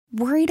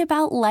Worried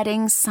about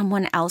letting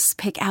someone else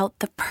pick out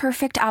the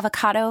perfect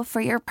avocado for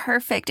your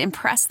perfect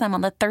impress them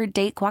on the third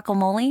date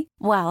guacamole?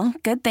 Well,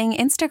 good thing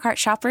Instacart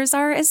shoppers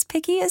are as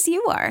picky as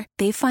you are.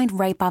 They find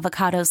ripe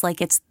avocados like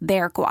it's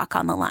their guac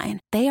on the line.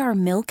 They are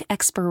milk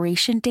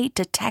expiration date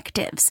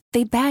detectives.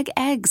 They bag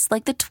eggs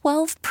like the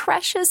 12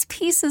 precious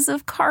pieces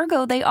of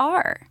cargo they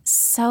are.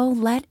 So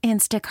let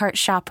Instacart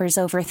shoppers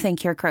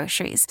overthink your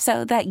groceries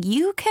so that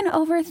you can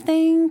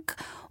overthink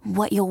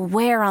what you'll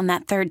wear on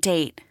that third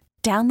date.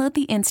 Download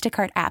the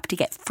Instacart app to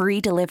get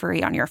free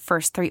delivery on your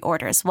first 3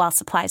 orders while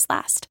supplies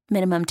last.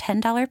 Minimum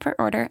 $10 per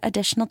order.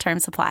 Additional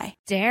terms apply.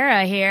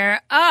 Dara here.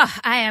 Oh,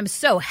 I am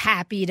so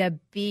happy to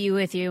be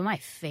with you. My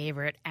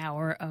favorite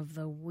hour of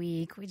the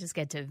week. We just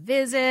get to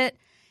visit.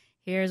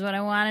 Here's what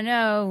I want to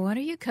know. What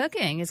are you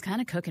cooking? It's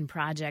kind of cooking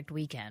project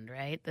weekend,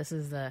 right? This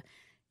is the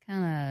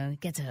kind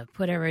of get to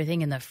put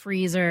everything in the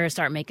freezer,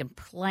 start making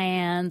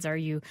plans. Are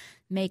you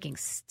making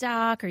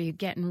stock? Are you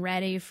getting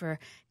ready for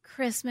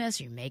Christmas?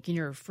 You're making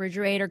your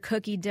refrigerator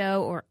cookie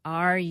dough, or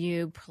are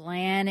you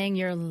planning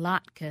your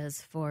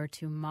latkes for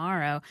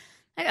tomorrow?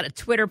 I got a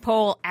Twitter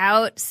poll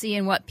out,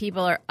 seeing what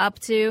people are up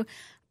to.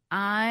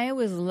 I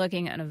was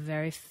looking at a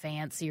very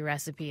fancy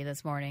recipe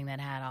this morning that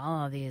had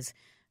all of these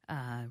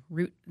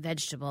root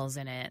vegetables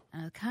in it.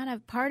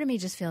 Part of me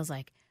just feels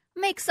like,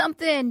 make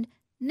something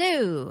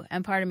new.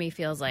 And part of me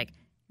feels like,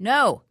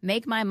 no,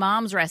 make my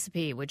mom's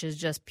recipe, which is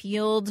just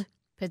peeled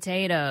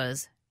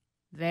potatoes.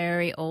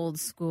 Very old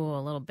school,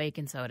 a little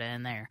baking soda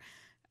in there.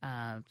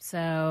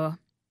 So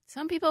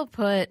some people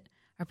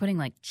are putting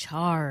like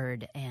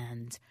chard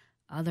and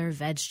other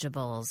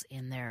vegetables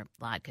in their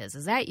latkes.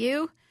 Is that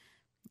you?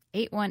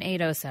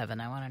 81807.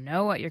 I want to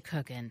know what you're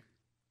cooking.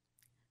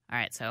 All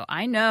right, so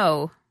I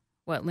know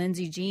what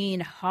Lindsay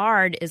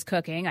Jean-Hard is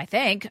cooking, I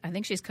think. I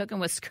think she's cooking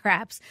with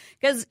scraps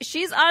because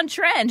she's on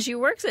trend. She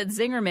works at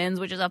Zingerman's,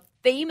 which is a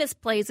famous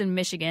place in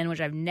Michigan,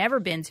 which I've never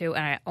been to,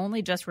 and I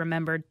only just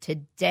remembered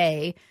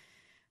today.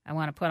 I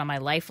want to put on my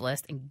life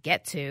list and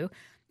get to.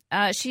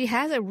 She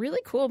has a really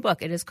cool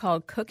book. It is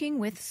called Cooking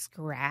with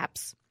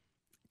Scraps.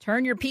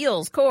 Turn your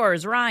peels,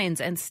 cores,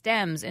 rinds, and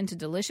stems into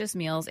delicious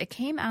meals. It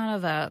came out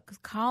of a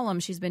column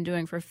she's been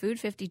doing for Food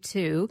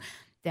 52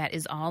 that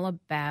is all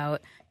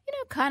about,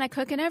 kind of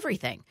cooking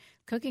everything.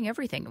 Cooking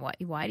everything.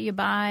 Why do you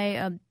buy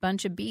a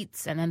bunch of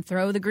beets and then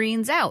throw the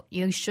greens out?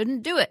 You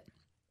shouldn't do it.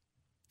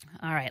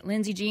 All right,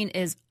 Lindsay Jean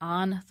is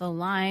on the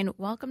line.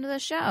 Welcome to the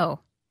show.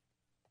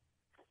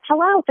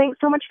 Hello. Thanks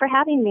so much for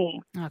having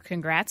me. Oh,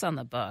 congrats on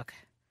the book.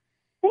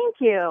 Thank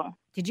you.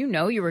 Did you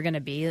know you were going to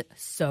be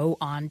so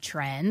on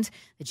trend?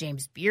 The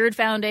James Beard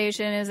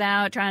Foundation is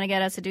out trying to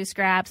get us to do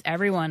scraps.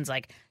 Everyone's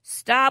like,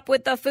 stop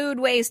with the food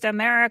waste,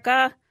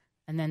 America.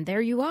 And then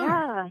there you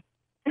are.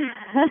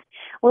 Yeah.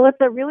 Well, it's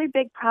a really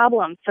big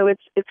problem. So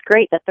it's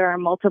great that there are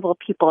multiple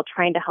people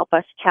trying to help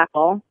us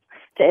tackle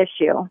the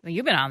issue. Well,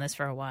 you've been on this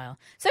for a while.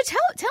 So tell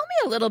me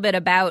a little bit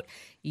about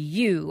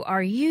you.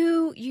 Are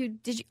you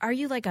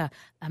like a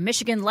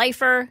Michigan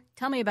lifer?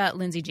 Tell me about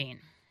Lindsay Jean.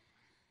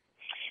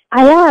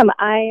 I am.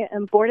 I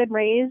am born and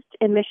raised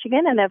in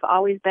Michigan, and I've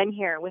always been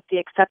here, with the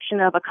exception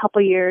of a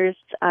couple years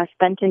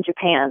spent in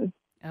Japan.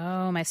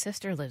 Oh, my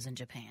sister lives in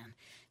Japan.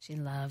 She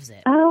loves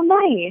it. Oh,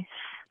 nice.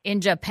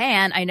 In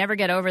Japan, I never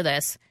get over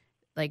this.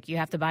 Like, you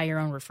have to buy your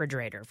own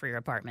refrigerator for your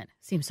apartment.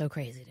 Seems so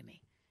crazy to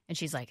me. And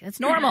she's like, it's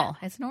normal.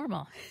 It's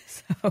normal.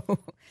 So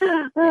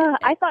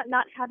I thought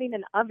not having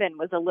an oven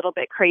was a little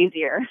bit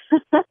crazier.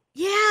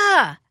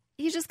 Yeah.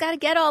 You just got to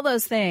get all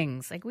those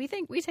things. Like, we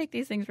take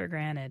these things for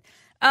granted.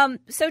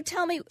 So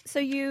tell me, so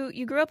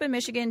you grew up in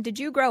Michigan. Did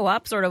you grow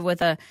up sort of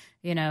with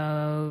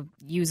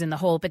using the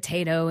whole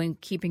potato and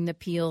keeping the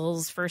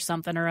peels for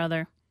something or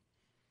other?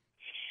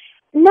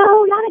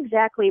 No, not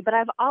exactly, but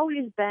I've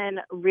always been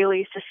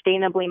really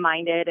sustainably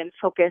minded and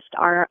focused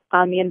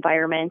on the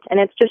environment, and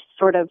it's just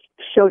sort of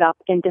showed up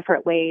in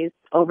different ways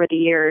over the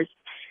years.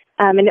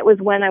 And it was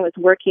when I was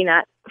working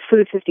at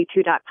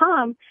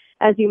food52.com,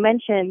 as you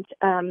mentioned,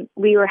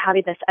 we were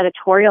having this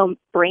editorial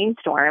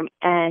brainstorm,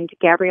 and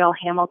Gabrielle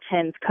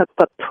Hamilton's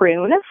cookbook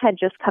Prune had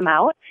just come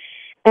out,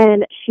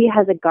 and she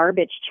has a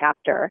garbage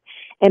chapter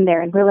in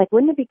there. And we're like,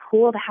 wouldn't it be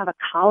cool to have a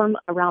column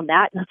around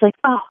that? And I was like,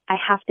 oh, I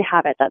have to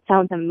have it. That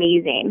sounds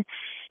amazing.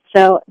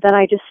 So then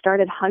I just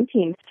started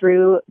hunting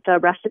through the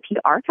recipe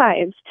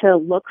archives to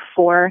look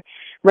for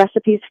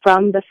recipes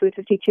from the Food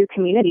 52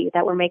 community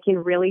that were making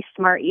really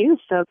smart use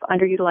of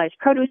underutilized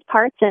produce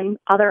parts and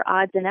other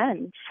odds and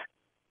ends.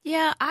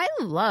 Yeah, I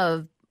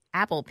love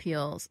apple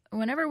peels.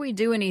 Whenever we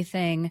do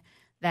anything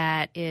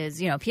that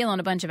is, peeling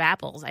a bunch of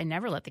apples, I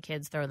never let the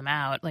kids throw them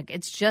out. Like,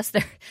 it's just,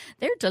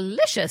 they're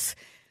delicious.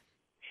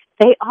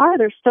 They are.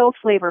 They're so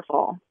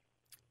flavorful.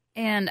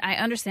 And I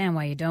understand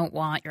why you don't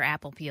want your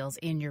apple peels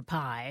in your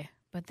pie,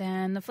 but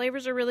then the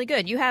flavors are really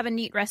good. You have a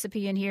neat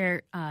recipe in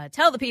here.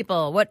 Tell the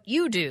people what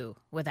you do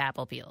with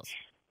apple peels.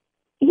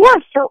 Yeah,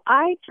 so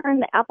I turn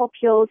the apple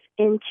peels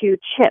into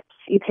chips.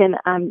 You can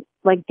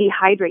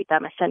dehydrate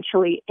them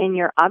essentially in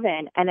your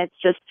oven, and it's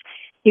just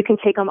You can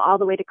take them all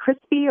the way to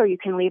crispy, or you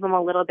can leave them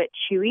a little bit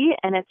chewy,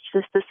 and it's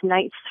just this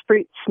nice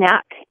fruit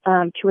snack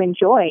to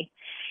enjoy.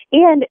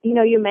 And,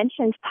 you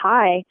mentioned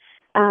pie.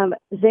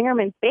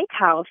 Zingerman's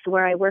Bakehouse,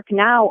 where I work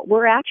now,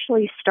 we're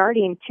actually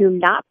starting to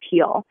not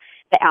peel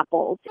the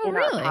apples in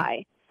our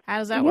pie. How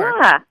does that work?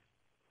 Yeah.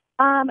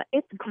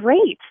 It's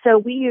great. So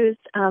we use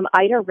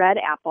Ida red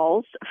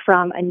apples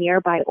from a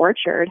nearby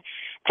orchard.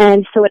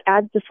 And so it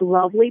adds this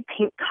lovely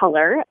pink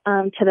color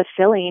to the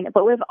filling.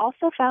 But we've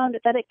also found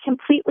that it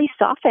completely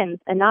softens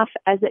enough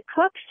as it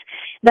cooks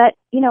that,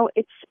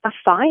 it's a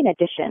fine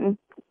addition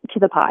to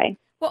the pie.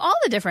 Well, all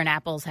the different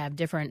apples have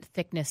different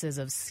thicknesses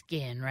of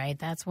skin, right?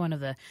 That's one of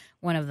the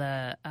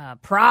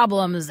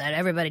problems that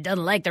everybody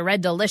doesn't like the Red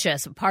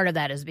Delicious. Part of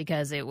that is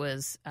because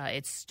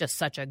it's just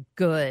such a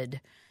good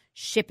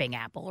shipping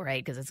apple,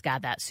 right? Because it's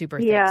got that super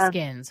thick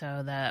skin.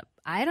 So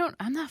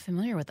I'm not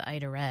familiar with the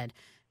Ida Red.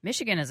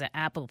 Michigan is an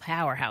apple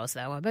powerhouse,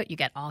 though. I bet you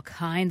get all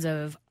kinds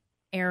of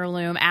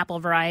heirloom apple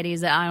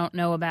varieties that I don't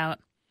know about.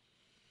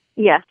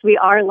 Yes, we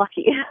are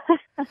lucky.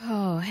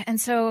 Oh, and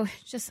so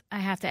I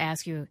have to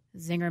ask you,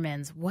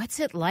 Zingerman's, what's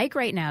it like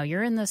right now?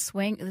 You're in the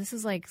swing. This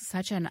is like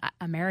such an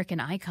American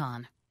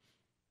icon.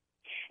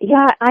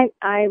 Yeah,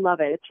 I love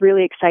it. It's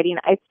really exciting.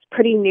 It's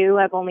pretty new.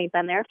 I've only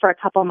been there for a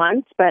couple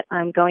months, but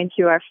I'm going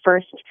through our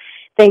first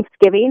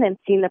Thanksgiving, and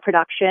seeing the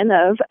production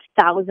of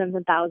thousands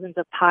and thousands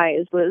of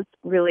pies was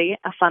really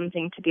a fun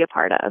thing to be a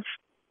part of.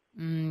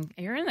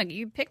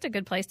 You picked a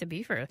good place to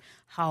be for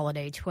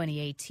holiday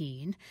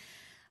 2018.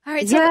 All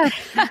right,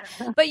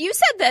 but you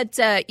said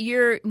that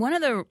you're one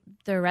of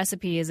the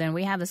recipes, and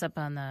we have this up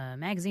on the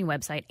magazine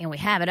website, and we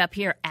have it up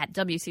here at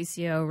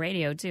WCCO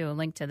Radio too. A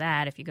link to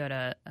that. If you go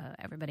to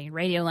everybody in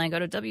Radio Land, go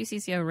to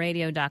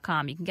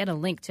WCCOradio.com. You can get a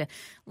link to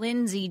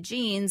Lindsay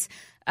Jean's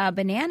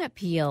banana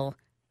peel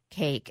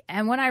cake.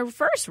 And when I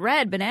first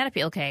read banana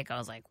peel cake, I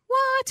was like,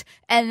 "What?"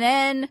 And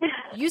then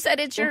you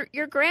said it's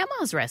your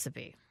grandma's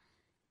recipe.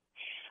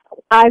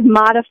 I've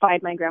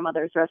modified my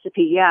grandmother's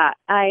recipe. Yeah,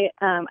 I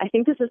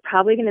think this is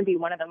probably going to be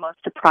one of the most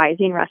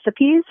surprising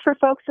recipes for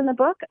folks in the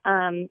book.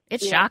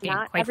 It's shocking,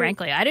 quite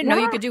frankly. I didn't know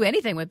you could do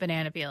anything with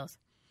banana peels.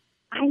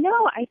 I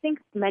know. I think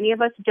many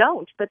of us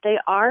don't, but they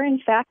are in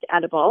fact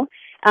edible.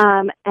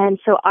 And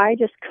so I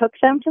just cook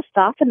them to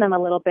soften them a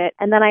little bit,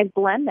 and then I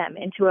blend them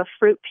into a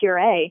fruit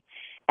puree.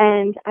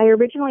 And I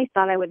originally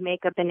thought I would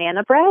make a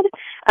banana bread.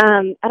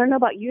 I don't know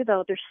about you,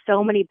 though. There's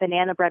so many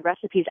banana bread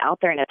recipes out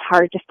there, and it's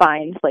hard to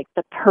find, like,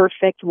 the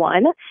perfect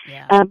one.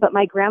 Yeah. But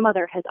my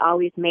grandmother has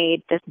always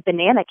made this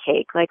banana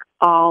cake, like,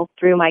 all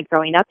through my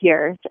growing up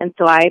years. And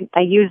so I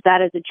used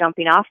that as a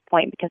jumping off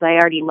point because I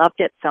already loved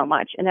it so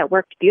much, and it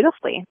worked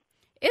beautifully.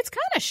 It's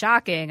kind of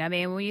shocking. I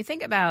mean, when you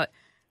think about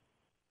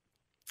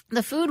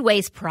the food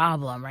waste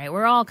problem, right?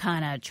 We're all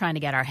kind of trying to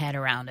get our head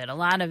around it. A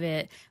lot of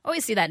it,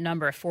 always see that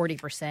number of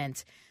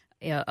 40%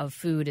 of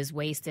food is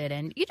wasted,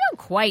 and you don't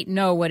quite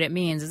know what it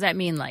means. Does that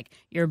mean like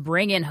you're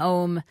bringing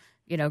home,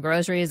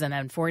 groceries, and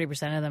then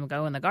 40% of them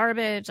go in the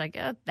garbage? Like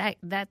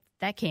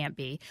that can't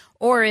be.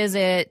 Or is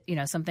it,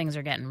 some things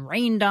are getting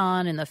rained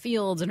on in the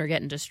fields and are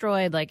getting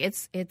destroyed? Like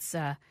it's.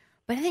 But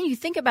then you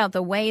think about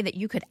the way that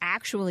you could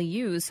actually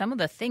use some of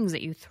the things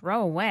that you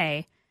throw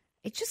away.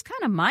 It's just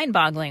kind of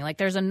mind-boggling. Like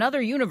there's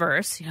another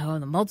universe,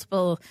 the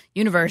multiple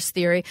universe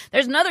theory.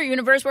 There's another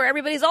universe where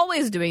everybody's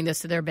always doing this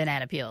to their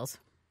banana peels.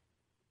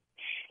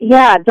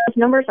 Yeah, those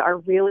numbers are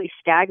really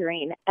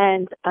staggering.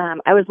 And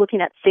I was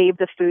looking at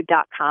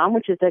SaveTheFood.com,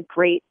 which is a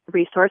great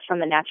resource from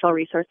the Natural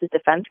Resources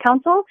Defense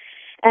Council.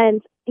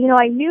 And,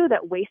 I knew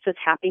that waste was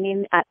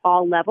happening at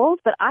all levels,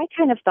 but I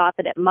kind of thought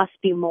that it must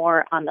be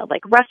more on the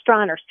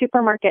restaurant or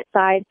supermarket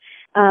side.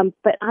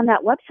 But on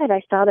that website,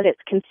 I saw that it's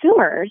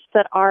consumers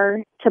that are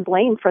to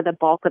blame for the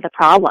bulk of the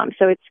problem.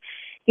 So it's,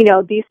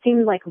 these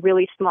seem like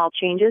really small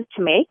changes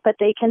to make, but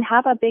they can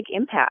have a big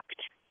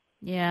impact.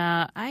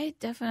 Yeah, I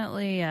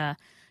definitely,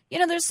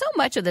 there's so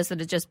much of this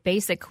that is just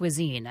basic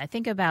cuisine. I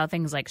think about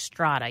things like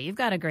strata. You've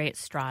got a great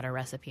strata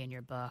recipe in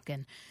your book,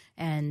 and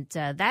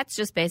that's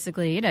just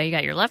basically, you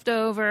got your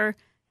leftover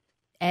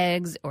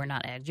eggs, or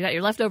not eggs, you got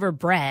your leftover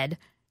bread,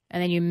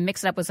 and then you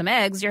mix it up with some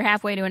eggs, you're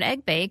halfway to an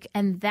egg bake,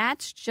 and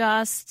that's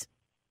just,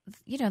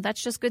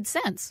 that's just good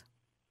sense.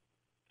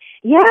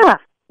 Yeah,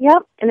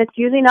 yep, and it's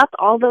using up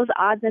all those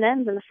odds and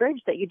ends in the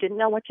fridge that you didn't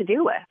know what to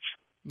do with.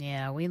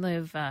 Yeah, we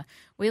live out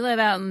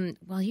in,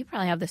 well, you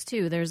probably have this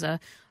too.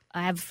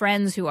 I have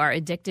friends who are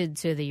addicted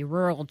to the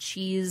rural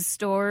cheese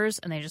stores,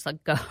 and they just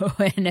go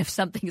and if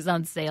something's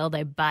on sale,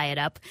 they buy it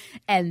up,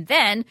 and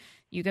then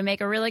you can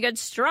make a really good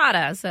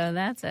strata. So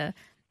that's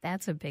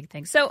a big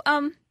thing. So I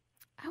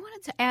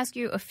wanted to ask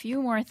you a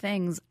few more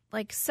things.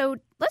 So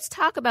let's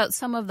talk about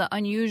some of the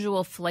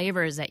unusual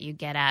flavors that you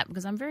get at,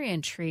 because I'm very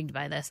intrigued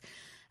by this.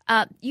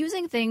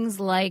 Using things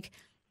like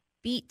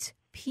beet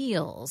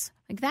peels,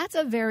 that's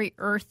a very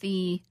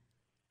earthy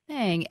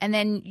thing. And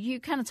then you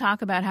kind of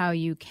talk about how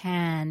you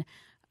can,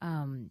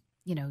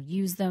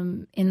 use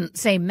them in,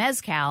 say,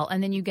 mezcal,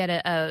 and then you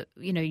get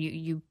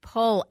you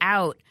pull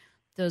out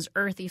those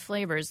earthy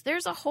flavors.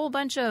 There's a whole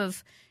bunch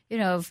of,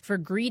 for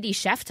greedy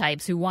chef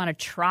types who want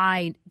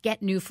to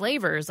get new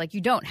flavors. Like,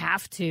 you don't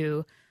have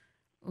to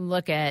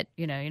look at,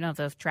 you don't have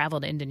to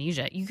travel to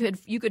Indonesia.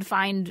 You could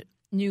find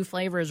new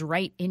flavors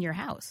right in your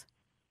house.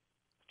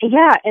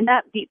 Yeah, and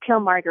that beet peel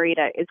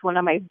margarita is one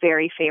of my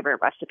very favorite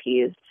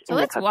recipes. So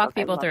let's walk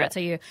people through it. So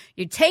you're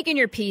taking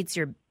your beets,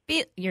 your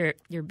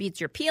beets,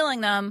 you're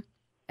peeling them,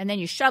 and then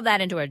you shove that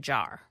into a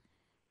jar.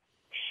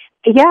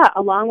 Yeah,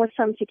 along with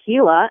some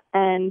tequila,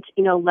 and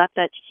let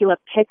that tequila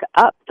pick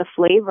up the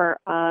flavor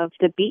of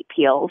the beet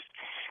peels,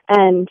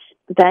 and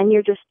then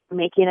you're just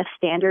making a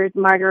standard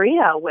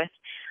margarita with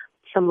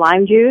some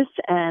lime juice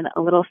and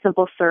a little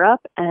simple syrup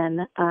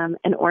and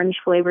an orange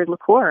flavored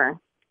liqueur.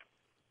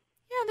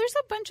 Yeah, there's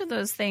a bunch of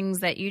those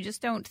things that you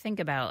just don't think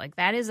about. Like,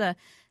 that is a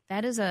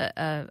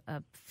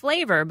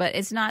flavor, but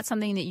it's not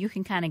something that you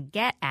can kind of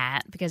get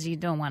at because you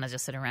don't want to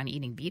just sit around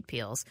eating beet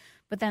peels.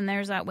 But then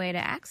there's that way to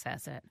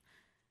access it.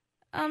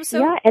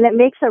 Yeah, and it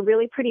makes a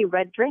really pretty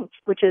red drink,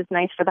 which is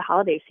nice for the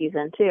holiday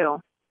season too.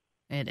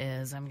 It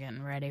is. I'm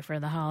getting ready for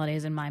the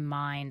holidays in my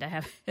mind.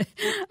 I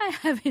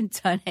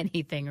haven't done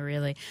anything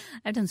really.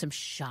 I've done some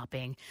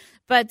shopping.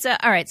 But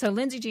all right, so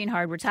Lindsay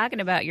Jean-Hard, we're talking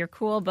about your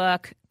cool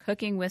book,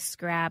 Cooking with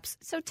Scraps.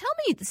 So tell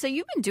me, so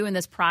you've been doing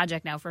this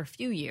project now for a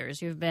few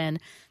years. You've been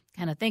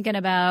kind of thinking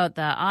about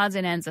the odds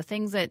and ends, the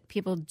things that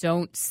people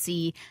don't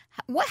see.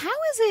 How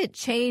has it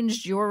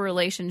changed your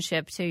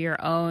relationship to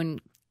your own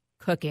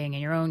cooking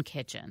and your own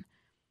kitchen?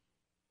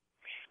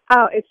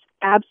 Oh, it's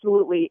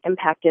absolutely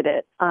impacted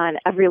it on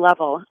every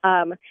level.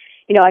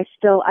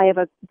 I have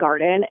a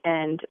garden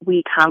and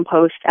we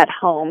compost at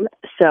home.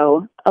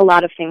 So a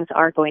lot of things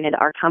are going into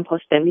our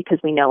compost bin because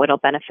we know it'll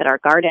benefit our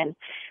garden.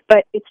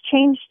 But it's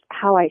changed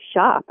how I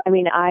shop. I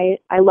mean, I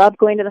love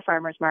going to the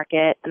farmer's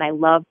market and I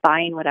love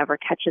buying whatever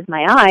catches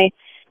my eye.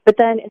 But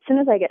then as soon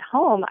as I get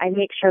home, I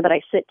make sure that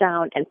I sit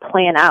down and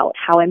plan out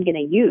how I'm going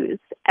to use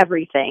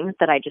everything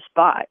that I just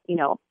bought,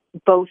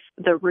 both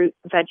the root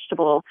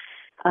vegetable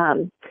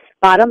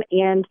bottom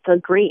and the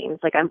greens.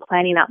 Like, I'm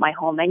planning out my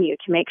whole menu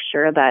to make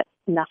sure that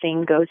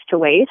nothing goes to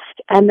waste.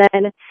 And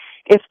then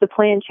if the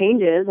plan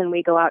changes and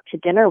we go out to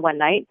dinner one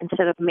night,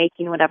 instead of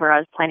making whatever I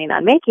was planning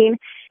on making,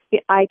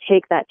 I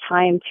take that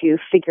time to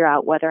figure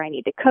out whether I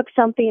need to cook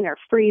something or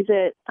freeze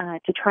it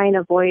to try and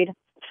avoid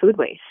food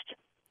waste.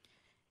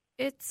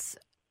 It's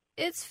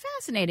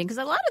fascinating because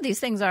a lot of these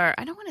things are,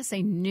 I don't want to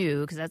say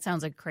new because that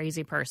sounds like a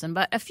crazy person,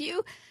 but a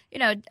few,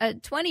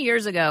 20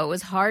 years ago, it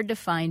was hard to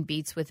find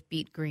beets with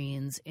beet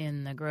greens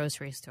in the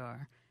grocery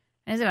store.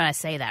 And when I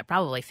say that,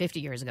 probably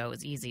 50 years ago it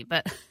was easy,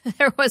 but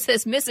there was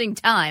this missing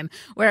time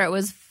where it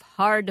was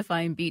hard to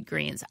find beet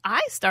greens.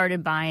 I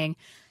started buying,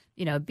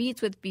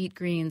 beets with beet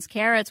greens,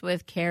 carrots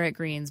with carrot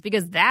greens,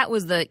 because that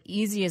was the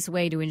easiest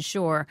way to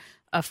ensure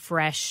a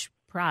fresh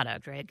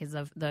product, right? Because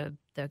the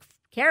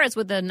carrots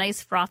with the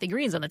nice frothy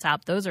greens on the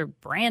top, those are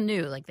brand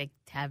new. Like, they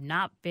have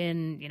not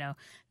been,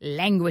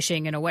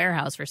 languishing in a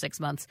warehouse for 6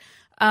 months.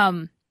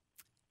 And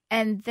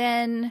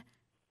then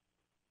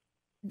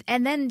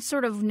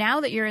sort of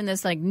now that you're in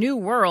this like new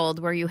world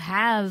where you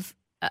have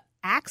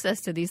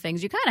access to these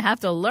things, you kind of have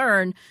to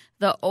learn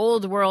the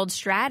old world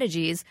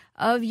strategies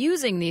of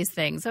using these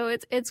things. So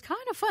it's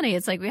kind of funny.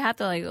 It's like we have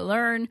to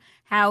learn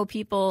how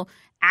people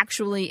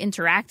actually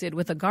interacted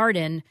with a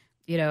garden,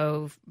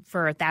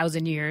 for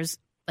 1,000 years.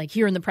 Like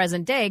here in the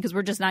present day, because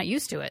we're just not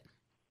used to it.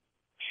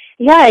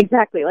 Yeah,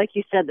 exactly. Like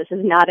you said, this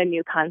is not a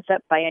new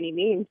concept by any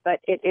means, but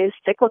it is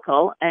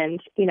cyclical. And,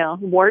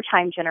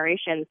 wartime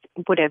generations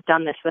would have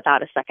done this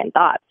without a second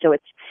thought. So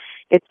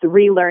it's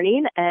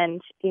relearning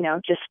and,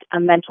 just a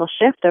mental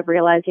shift of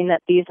realizing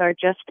that these are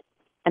just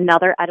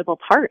another edible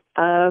part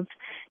of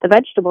the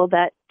vegetable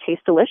that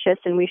tastes delicious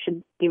and we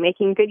should be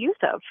making good use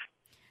of.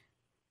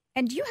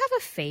 And do you have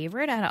a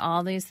favorite out of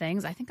all these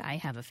things? I think I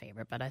have a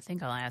favorite, but I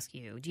think I'll ask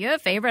you. Do you have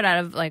a favorite out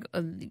of like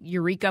a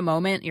eureka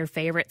moment, your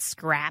favorite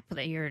scrap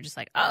that you're just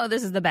like, oh,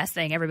 this is the best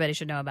thing. Everybody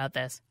should know about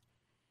this?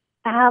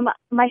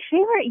 My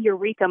favorite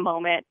eureka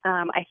moment,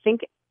 I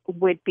think,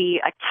 would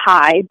be a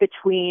tie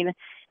between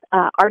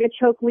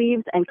artichoke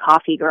leaves and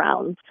coffee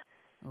grounds.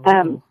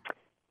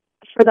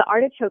 For the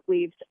artichoke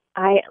leaves,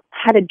 I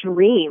had a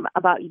dream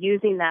about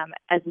using them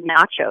as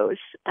nachos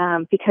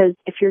because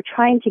if you're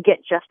trying to get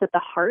just at the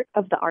heart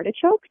of the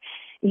artichoke,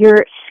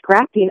 you're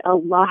scrapping a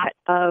lot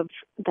of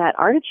that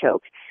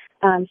artichoke.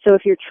 So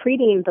if you're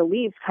treating the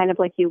leaves kind of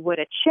like you would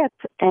a chip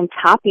and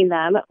topping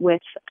them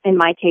with, in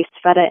my case,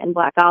 feta and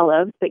black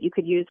olives, but you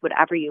could use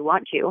whatever you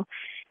want to,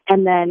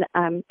 and then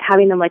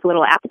having them like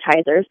little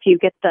appetizers, so you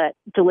get the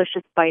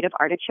delicious bite of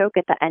artichoke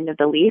at the end of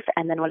the leaf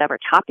and then whatever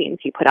toppings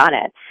you put on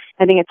it.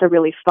 I think it's a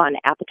really fun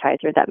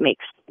appetizer that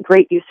makes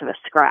great use of a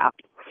scrap.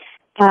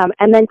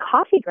 And then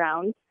coffee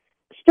grounds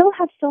still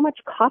have so much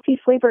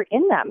coffee flavor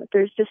in them.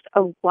 There's just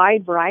a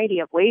wide variety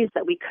of ways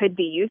that we could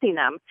be using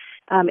them.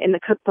 In the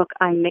cookbook,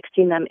 I'm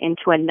mixing them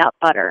into a nut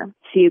butter,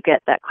 so you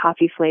get that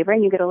coffee flavor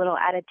and you get a little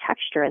added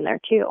texture in there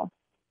too.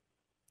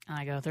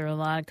 I go through a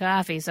lot of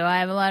coffee, so I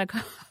have a lot of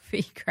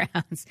coffee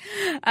grounds.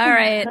 All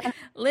right.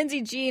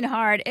 Lindsay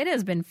Jean-Hard, it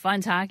has been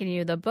fun talking to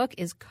you. The book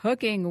is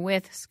Cooking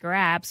with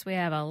Scraps. We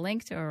have a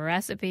link to a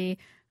recipe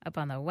up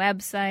on the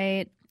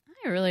website.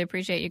 I really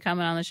appreciate you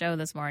coming on the show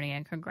this morning,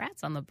 and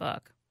congrats on the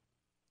book.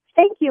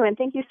 Thank you, and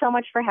thank you so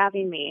much for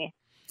having me.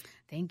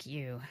 Thank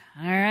you.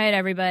 All right,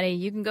 everybody.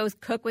 You can go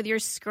cook with your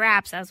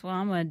scraps. That's what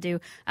I'm going to do.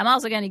 I'm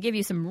also going to give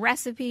you some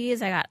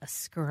recipes. I got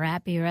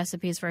scrappy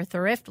recipes for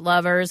thrift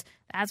lovers.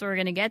 That's what we're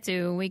going to get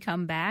to when we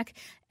come back.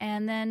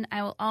 And then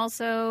I will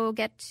also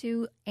get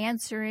to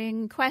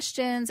answering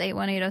questions,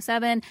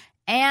 81807.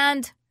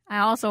 And I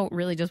also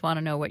really just want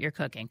to know what you're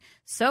cooking.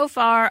 So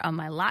far on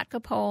my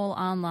Latka poll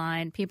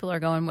online, people are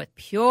going with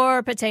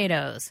pure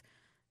potatoes.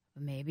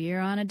 Maybe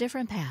you're on a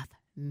different path.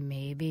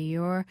 Maybe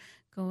you're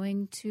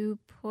going to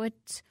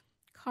put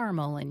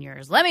caramel in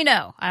yours. Let me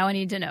know. I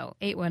need to know.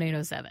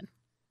 81807.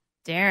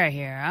 Dara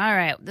here. All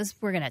right.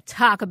 We're going to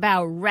talk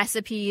about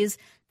recipes.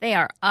 They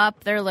are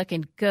up. They're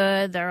looking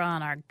good. They're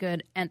on our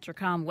Good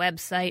Entercom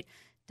website,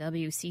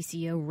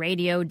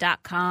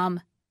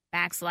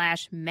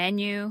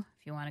 wccoradio.com/menu.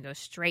 If you want to go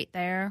straight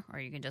there, or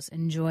you can just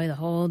enjoy the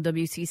whole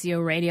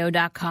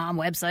wccoradio.com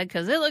website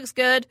because it looks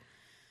good.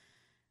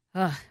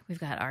 We've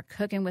got our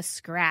Cooking with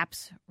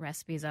Scraps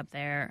recipes up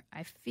there.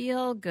 I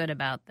feel good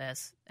about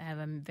this. I have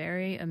a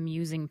very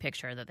amusing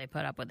picture that they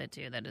put up with it,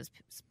 too, that is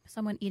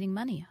someone eating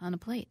money on a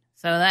plate.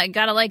 So I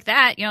got to like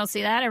that. You don't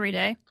see that every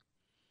day.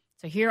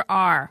 So here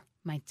are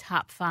my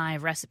top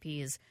 5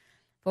 recipes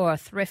for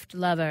thrift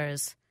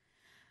lovers.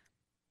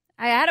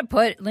 I had to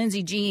put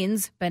Lindsay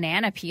Jean's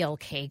banana peel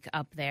cake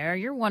up there.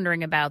 You're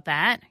wondering about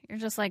that. You're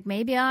just like,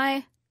 maybe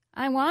I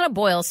want to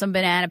boil some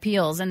banana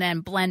peels and then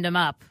blend them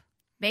up.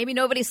 Maybe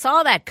nobody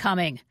saw that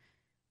coming.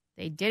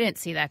 They didn't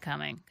see that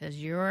coming because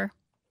you're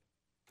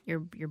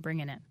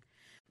bringing it.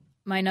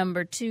 My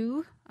number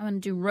 2, I'm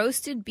going to do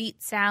roasted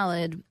beet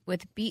salad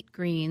with beet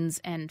greens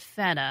and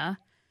feta.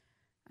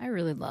 I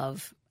really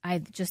love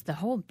the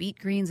whole beet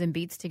greens and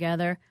beets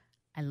together.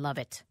 I love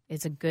it.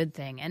 It's a good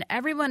thing. And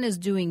everyone is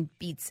doing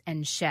beets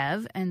and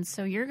chev, and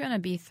so you're going to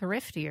be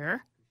thriftier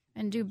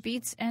and do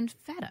beets and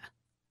feta.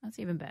 That's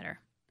even better.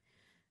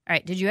 All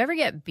right, did you ever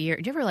get beer?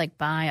 Did you ever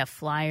buy a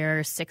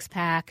Flyer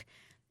 6-pack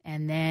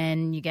and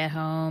then you get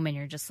home and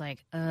you're just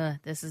like,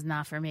 this is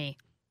not for me?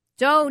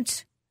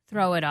 Don't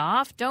throw it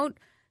off. Don't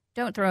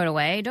throw it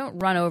away. Don't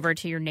run over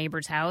to your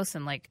neighbor's house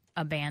and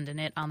abandon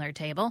it on their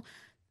table.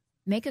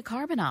 Make a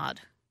carbonade.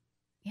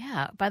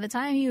 Yeah, by the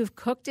time you've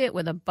cooked it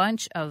with a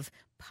bunch of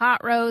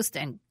pot roast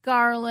and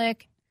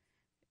garlic,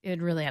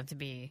 it'd really have to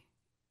be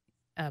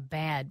a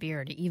bad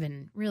beer to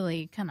even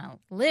really kind of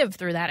live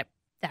through that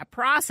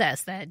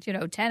process, that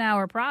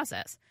 10-hour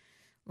process.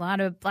 A lot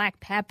of black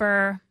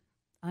pepper,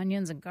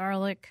 onions, and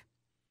garlic.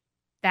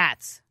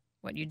 That's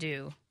what you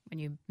do when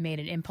you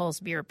made an impulse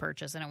beer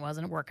purchase and it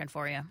wasn't working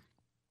for you.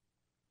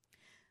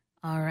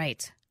 All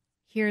right.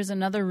 Here's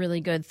another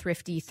really good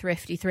thrifty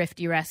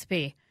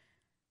recipe.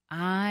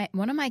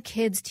 One of my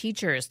kids'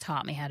 teachers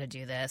taught me how to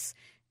do this.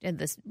 Did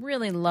this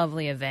really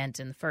lovely event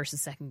in the 1st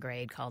and 2nd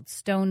grade called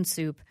Stone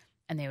Soup.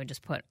 And they would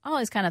just put all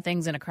these kind of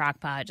things in a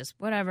crock pot, just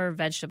whatever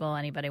vegetable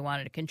anybody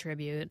wanted to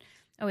contribute.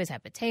 Always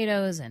have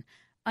potatoes and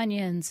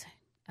onions,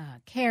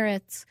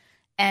 carrots,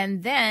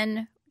 and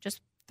then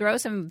just throw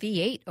some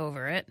V8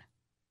 over it.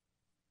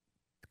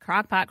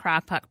 Crock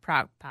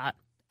pot.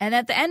 And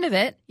at the end of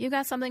it, you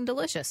got something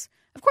delicious.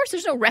 Of course,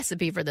 there's no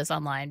recipe for this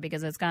online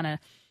because it's kind of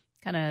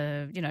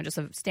just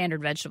a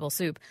standard vegetable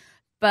soup.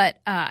 But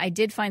I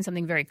did find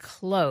something very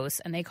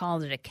close, and they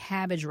called it a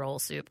cabbage roll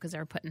soup because they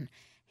were putting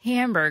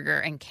hamburger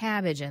and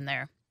cabbage in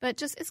there. But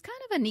just, it's kind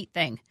of a neat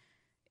thing.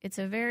 It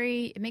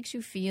makes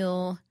you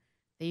feel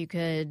that you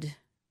could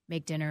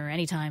make dinner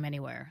anytime,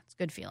 anywhere. It's a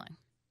good feeling.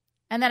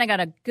 And then I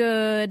got a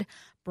good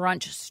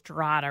brunch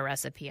strata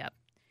recipe up.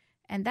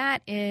 And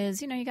that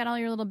is, you got all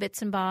your little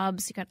bits and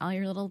bobs. You got all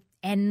your little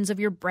ends of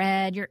your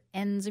bread, your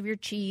ends of your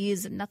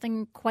cheese.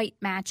 Nothing quite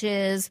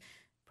matches.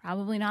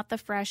 Probably not the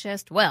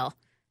freshest. Well,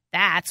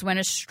 that's when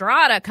a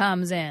strata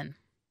comes in.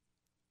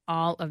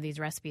 All of these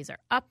recipes are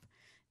up.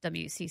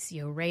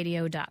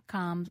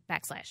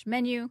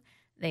 wccoradio.com/menu.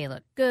 They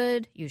look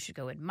good. You should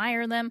go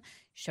admire them.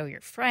 Show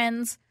your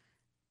friends.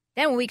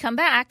 Then when we come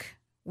back,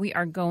 we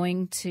are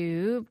going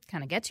to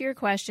kind of get to your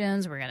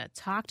questions. We're going to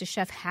talk to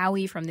Chef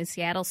Howie from the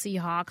Seattle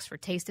Seahawks for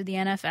Taste of the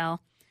NFL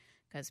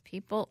because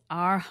people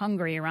are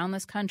hungry around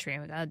this country.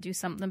 We've got to do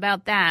something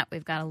about that.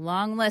 We've got a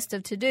long list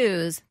of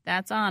to-dos.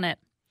 That's on it.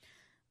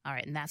 All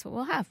right, and that's what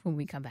we'll have when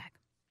we come back.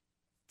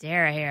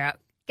 Dara here.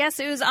 Guess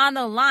who's on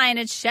the line?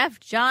 It's Chef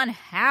John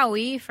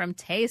Howie from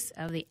Taste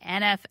of the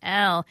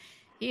NFL.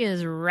 He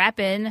is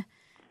repping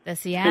the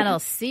Seattle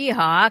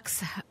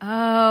Seahawks.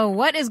 Oh,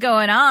 what is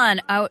going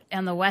on out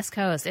on the West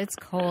Coast? It's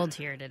cold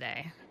here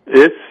today.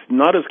 It's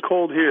not as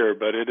cold here,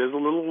 but it is a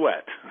little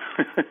wet.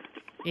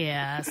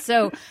 Yeah.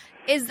 So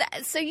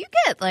you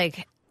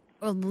get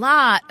a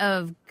lot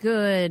of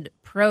good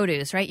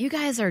produce, right? You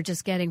guys are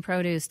just getting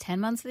produce 10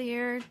 months of the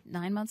year,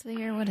 9 months of the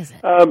year. What is it?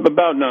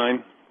 About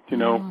 9. you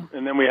know.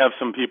 And then we have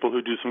some people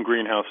who do some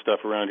greenhouse stuff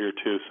around here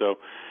too. So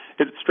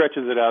it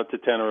stretches it out to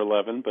 10 or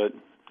 11, but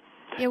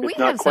it's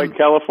not quite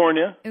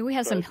California. We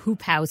have some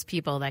hoop house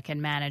people that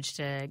can manage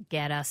to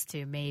get us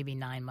to maybe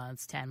 9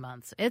 months, 10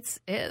 months.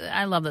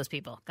 I love those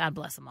people. God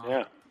bless them all.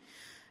 Yeah.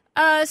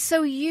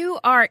 So you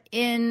are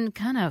in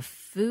kind of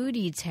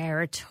foodie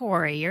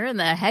territory. You're in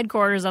the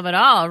headquarters of it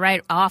all,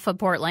 right off of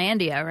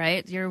Portlandia,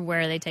 right? You're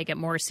where they take it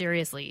more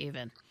seriously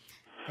even.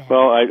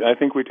 Well, I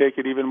think we take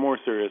it even more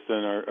serious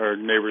than our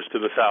neighbors to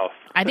the south.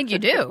 I think you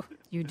do.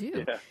 You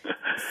do. Yeah.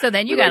 So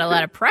then you got a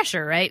lot of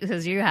pressure, right?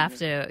 Because you have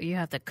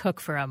to cook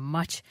for a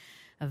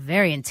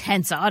very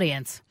intense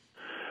audience.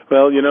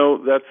 Well, you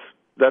know,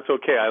 that's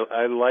okay.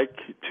 I like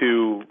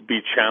to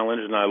be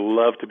challenged, and I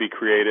love to be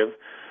creative.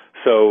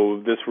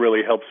 So this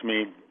really helps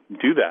me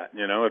do that.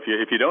 You know, if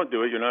you don't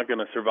do it, you're not going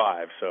to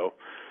survive. So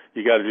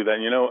you got to do that.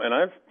 You know, and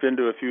I've been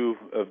to a few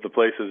of the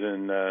places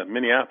in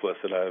Minneapolis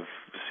that I've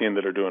seen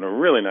that are doing a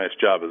really nice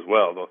job as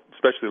well,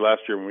 especially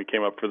last year when we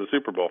came up for the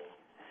Super Bowl.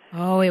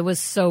 Oh, it was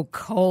so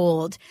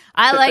cold.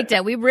 I liked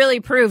it. We really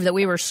proved that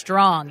we were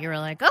strong. You were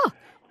like, oh,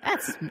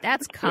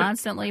 that's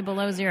constantly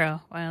below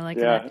zero. I like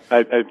that.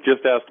 I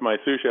just asked my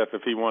sous chef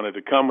if he wanted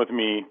to come with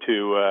me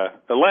to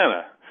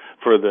Atlanta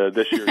for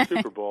this year's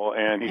Super Bowl,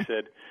 and he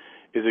said,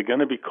 "Is it going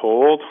to be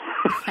cold?"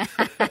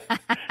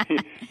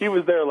 he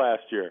was there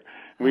last year.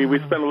 We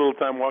spent a little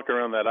time walking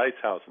around that ice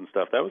house and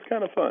stuff. That was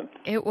kind of fun.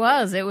 It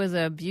was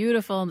a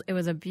beautiful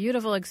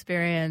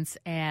experience,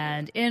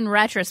 and in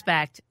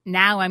retrospect,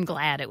 now I'm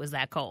glad it was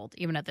that cold.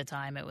 Even at the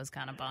time, it was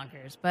kind of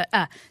bonkers. But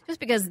just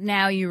because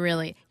now you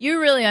really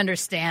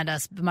understand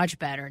us much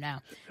better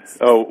now.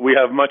 Oh, we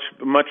have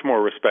much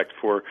more respect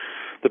for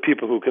the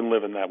people who can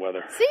live in that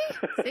weather.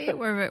 See,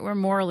 we're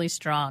morally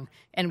strong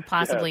and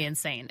possibly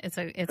insane. It's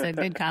a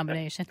good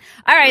combination.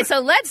 All right, so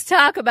let's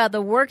talk about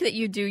the work that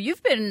you do.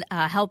 You've been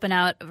helping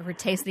out for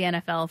Taste the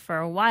NFL for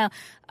a while.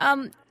 Tell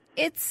me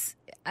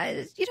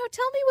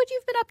what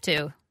you've been up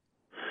to.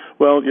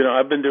 Well, you know,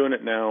 I've been doing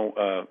it now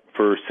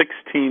for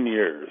 16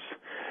 years.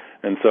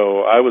 And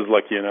so I was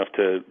lucky enough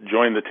to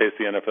join the Taste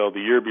the NFL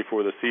the year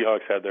before the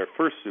Seahawks had their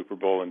first Super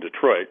Bowl in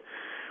Detroit,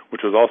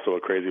 which was also a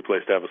crazy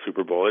place to have a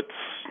Super Bowl. It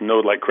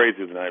snowed like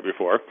crazy the night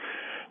before.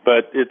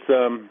 But it's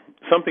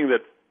something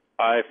that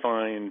I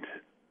find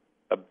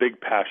a big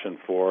passion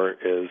for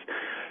is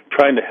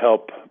trying to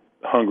help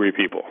hungry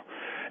people.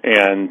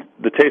 And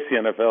the Taste the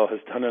NFL has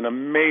done an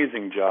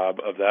amazing job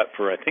of that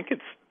for, I think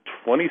it's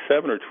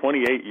 27 or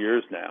 28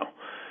 years now.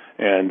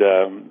 And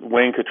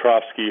Wayne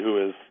Kotrofsky,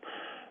 who is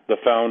the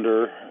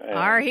founder.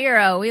 Our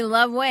hero. We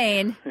love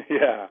Wayne.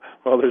 Yeah.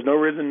 Well, there's no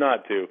reason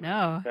not to.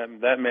 No.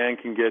 That man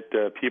can get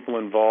people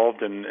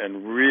involved and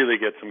really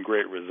get some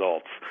great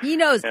results. He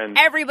knows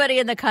everybody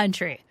in the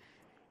country.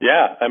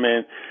 Yeah. I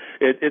mean,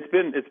 it's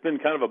been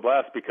kind of a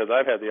blast because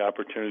I've had the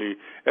opportunity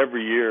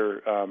every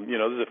year.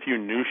 There's a few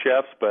new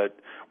chefs, but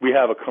we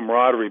have a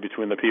camaraderie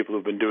between the people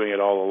who've been doing it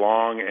all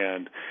along,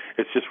 and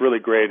it's just really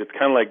great. It's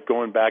kind of like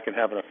going back and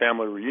having a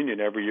family reunion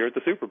every year at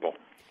the Super Bowl.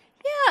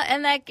 Yeah,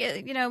 and that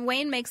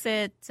Wayne makes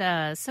it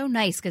so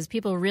nice because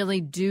people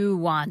really do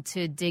want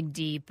to dig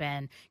deep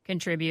and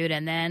contribute,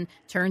 and then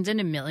turns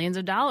into millions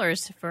of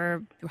dollars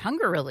for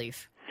hunger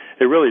relief.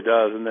 It really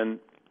does. And then,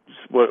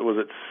 what was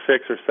it,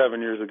 6 or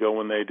 7 years ago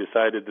when they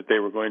decided that they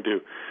were going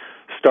to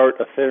start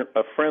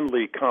a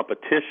friendly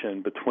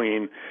competition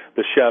between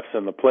the chefs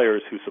and the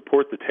players who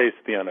support the Taste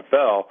of the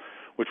NFL,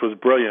 which was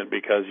brilliant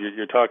because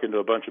you're talking to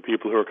a bunch of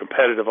people who are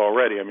competitive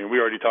already. I mean, we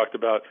already talked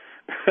about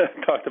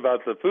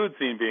the food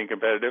scene being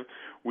competitive.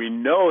 We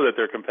know that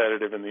they're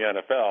competitive in the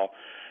NFL.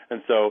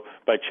 And so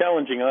by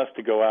challenging us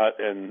to go out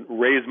and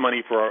raise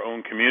money for our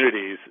own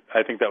communities,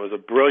 I think that was a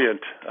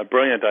brilliant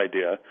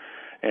idea.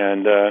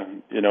 And,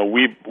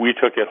 we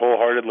took it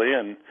wholeheartedly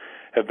and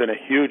have been a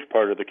huge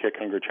part of the Kick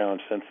Hunger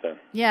Challenge since then.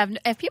 Yeah,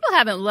 if people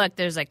haven't looked,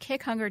 there's a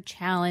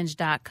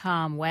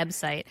kickhungerchallenge.com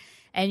website,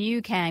 and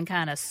you can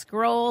kind of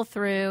scroll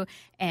through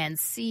and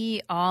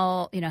see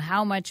all,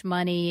 how much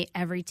money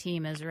every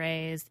team has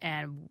raised.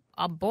 And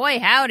boy,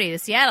 howdy, the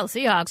Seattle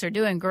Seahawks are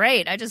doing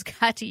great. I just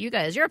got to you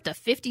guys. You're up to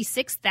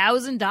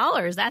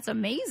 $56,000. That's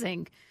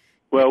amazing.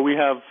 Well, we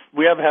have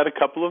had a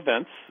couple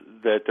events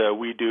that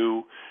we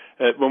do.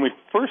 When we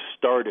first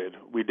started,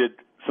 we did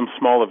some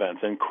small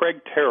events, and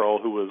Craig Terrell,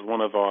 who was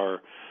one of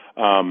our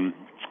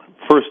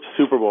first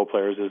Super Bowl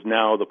players, is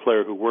now the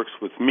player who works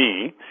with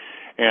me.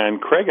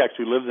 And Craig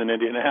actually lives in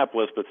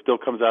Indianapolis, but still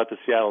comes out to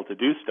Seattle to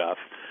do stuff.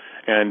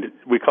 And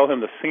we call him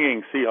the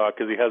Singing Seahawk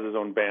because he has his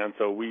own band,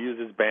 so we use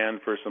his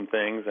band for some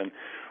things. And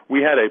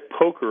we had a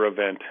poker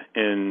event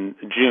in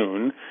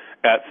June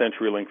at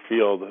CenturyLink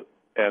Field,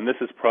 and this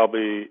is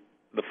probably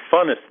the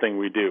funnest thing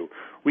we do.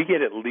 We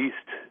get at least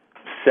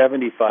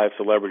 75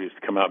 celebrities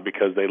to come out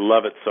because they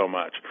love it so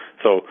much.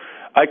 So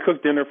I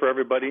cook dinner for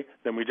everybody,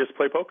 then we just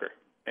play poker,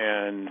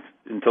 and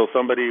until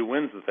somebody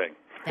wins the thing.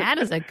 That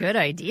is a good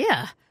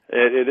idea.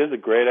 It is a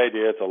great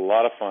idea. It's a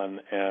lot of fun,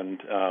 and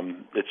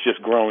it's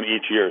just grown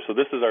each year. So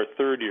this is our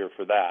third year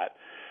for that.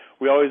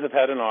 We always have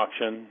had an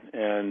auction,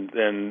 and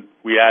then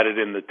we added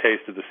in the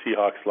Taste of the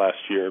Seahawks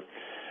last year.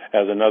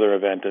 as another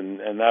event, and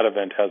that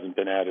event hasn't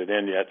been added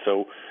in yet.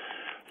 So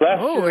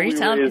are you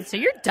telling me? So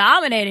you're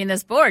dominating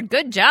this board.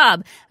 Good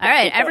job. All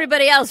right,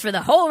 everybody else for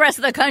the whole rest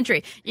of the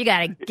country, you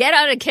got to get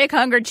out of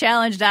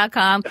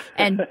kickhungerchallenge.com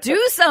and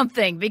do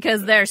something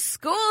because they're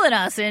schooling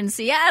us in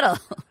Seattle.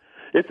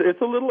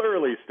 It's a little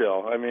early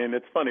still. I mean,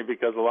 it's funny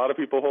because a lot of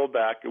people hold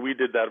back. We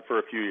did that for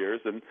a few years,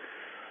 and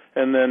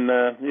then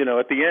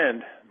at the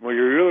end, where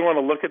you really want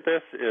to look at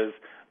this is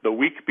the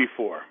week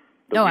before.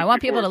 No, I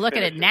want people to look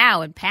at it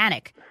now and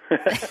panic.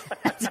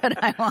 That's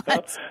what I want.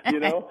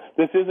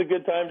 This is a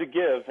good time to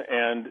give,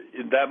 and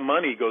that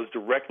money goes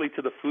directly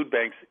to the food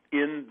banks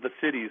in the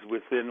cities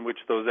within which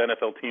those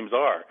NFL teams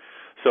are.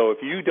 So if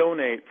you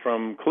donate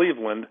from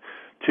Cleveland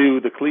to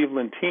the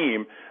Cleveland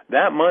team,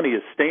 that money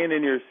is staying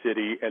in your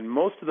city, and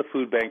most of the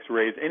food banks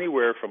raise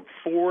anywhere from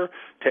 4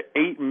 to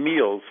 8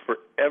 meals for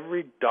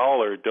every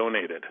dollar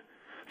donated.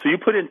 So you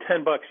put in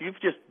 $10,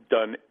 you've just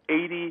done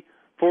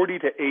 40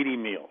 to 80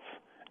 meals.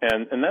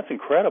 And that's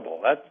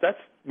incredible. That's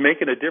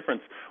making a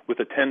difference with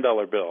a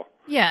 $10 bill.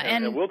 Yeah,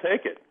 and we'll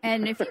take it.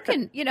 And if you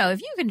can,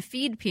 if you can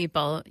feed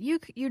people, you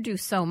do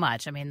so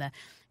much. I mean,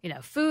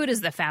 food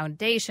is the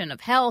foundation of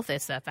health.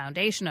 It's the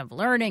foundation of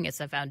learning. It's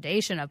the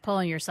foundation of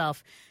pulling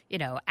yourself,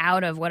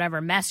 out of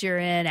whatever mess you're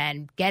in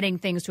and getting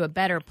things to a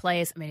better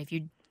place. I mean, if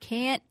you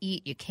can't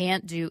eat, you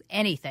can't do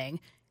anything.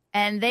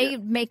 And they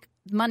make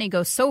money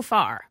go so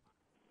far.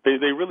 They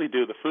really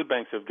do. The food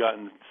banks have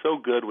gotten so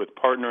good with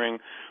partnering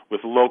with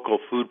local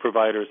food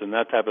providers and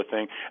that type of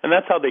thing, and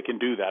that's how they can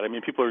do that. I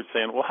mean, people are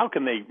saying, well, how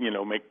can they,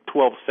 make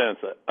 12 cents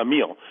a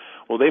meal?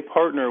 Well, they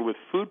partner with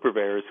food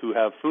purveyors who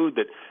have food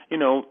that,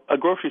 a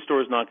grocery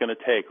store is not going to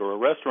take or a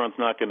restaurant's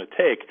not going to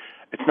take.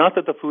 It's not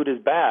that the food is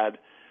bad,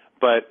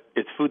 but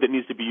it's food that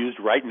needs to be used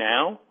right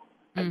now,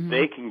 and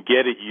they can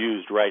get it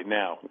used right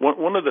now.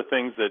 One of the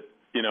things that,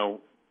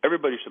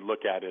 everybody should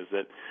look at is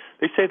that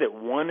they say that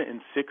 1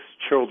 in 6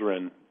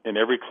 children in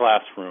every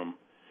classroom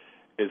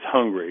is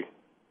hungry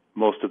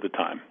most of the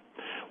time.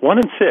 1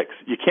 in 6.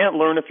 You can't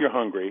learn if you're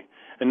hungry.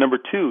 And number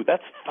 2,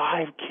 that's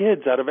 5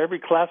 kids out of every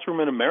classroom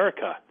in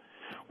America.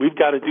 We've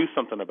got to do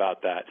something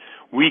about that.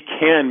 We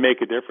can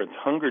make a difference.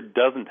 Hunger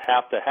doesn't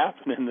have to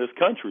happen in this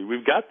country.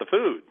 We've got the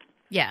food.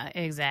 Yeah,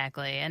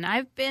 exactly. And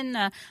I've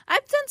done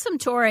some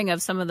touring of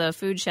some of the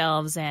food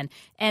shelves, and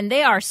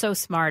they are so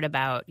smart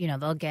about,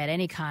 they'll get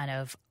any kind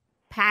of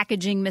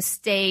packaging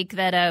mistake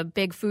that a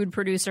big food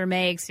producer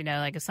makes,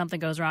 like if something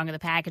goes wrong in the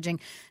packaging,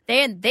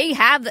 they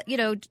have,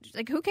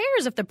 like who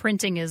cares if the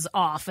printing is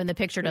off and the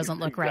picture doesn't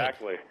look right?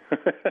 Exactly.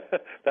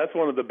 That's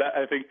one of the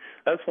I think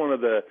that's one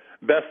of the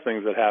best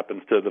things that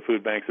happens to the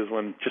food banks is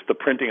when just the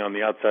printing on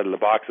the outside of the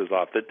box is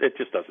off. It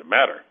just doesn't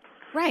matter.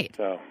 Right.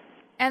 So.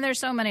 And there's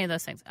so many of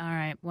those things. All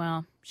right.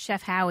 Well,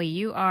 Chef Howie,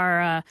 you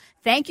are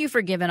thank you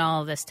for giving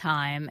all of this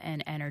time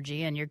and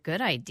energy and your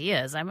good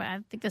ideas.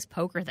 I think this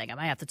poker thing, I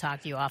might have to talk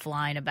to you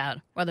offline about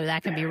whether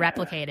that can be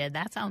replicated.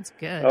 That sounds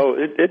good. Oh,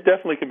 it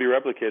definitely can be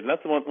replicated. And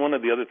that's one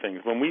of the other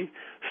things. When we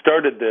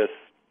started this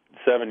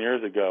 7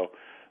 years ago,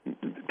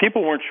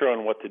 people weren't sure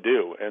on what to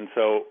do. And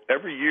so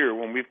every year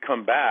when we've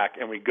come back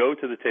and we go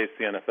to the Taste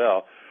of the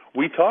NFL,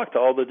 we talk to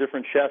all the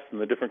different chefs in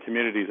the different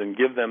communities and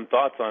give them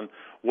thoughts on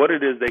what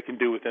it is they can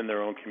do within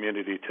their own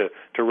community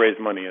to raise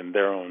money in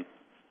their own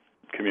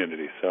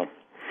community. So,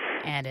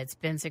 and it's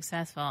been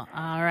successful.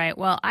 All right.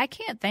 Well, I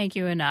can't thank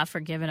you enough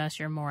for giving us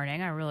your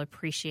morning. I really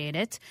appreciate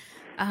it.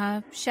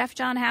 Chef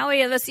John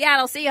Howie of the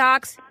Seattle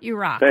Seahawks, you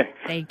rock. Thanks.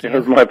 Thank you. It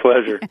was my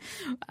pleasure.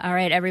 All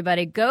right,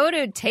 everybody, go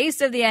to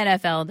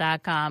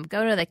tasteofthenfl.com.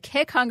 Go to the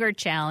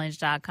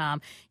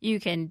kickhungerchallenge.com. You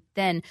can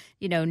then,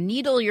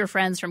 needle your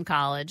friends from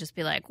college. Just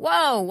be like,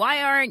 whoa,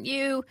 why aren't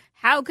you?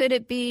 How could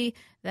it be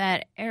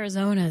that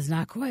Arizona is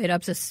not quite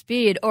up to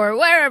speed? Or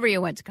wherever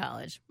you went to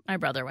college. My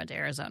brother went to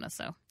Arizona,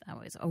 so I'm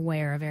always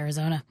aware of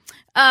Arizona.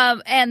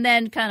 And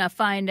then kind of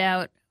find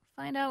out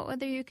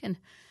whether you can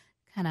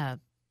kind of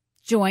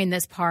join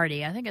this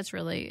party. I think it's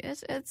really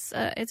it's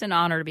an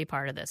honor to be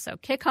part of this. So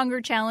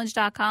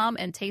kickhungerchallenge.com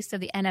and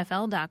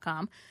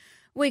tasteofthenfl.com.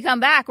 When we come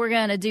back, we're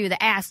going to do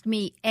the Ask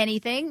Me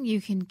Anything. You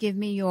can give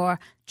me your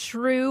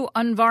true,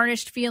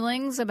 unvarnished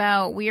feelings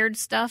about weird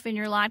stuff in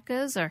your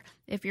latkes, or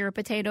if you're a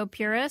potato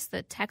purist,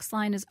 the text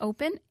line is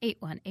open,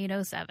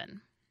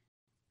 81807.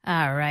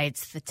 All right,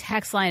 the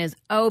text line is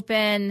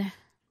open.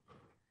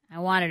 I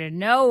wanted to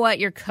know what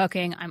you're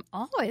cooking. I'm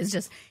always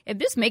it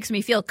just makes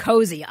me feel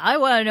cozy. I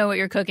want to know what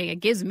you're cooking. It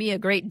gives me a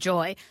great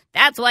joy.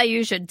 That's why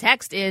you should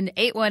text in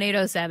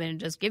 81807 and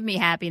just give me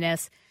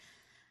happiness.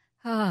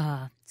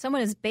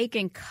 Someone is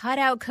baking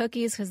cutout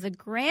cookies because the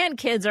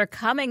grandkids are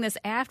coming this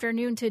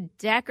afternoon to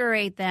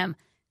decorate them.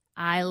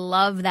 I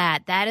love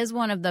that. That is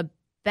one of the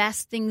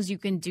best things you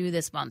can do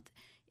this month.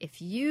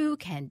 If you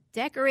can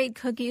decorate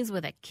cookies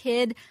with a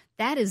kid,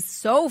 that is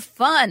so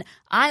fun.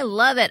 I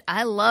love it.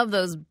 I love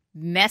those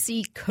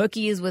messy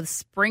cookies with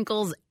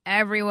sprinkles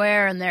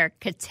everywhere and their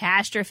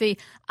catastrophe.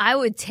 I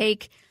would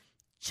take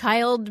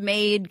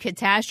child-made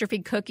catastrophe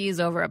cookies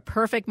over a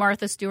perfect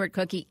Martha Stewart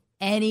cookie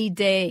any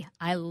day.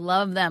 I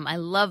love them. I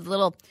love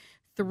little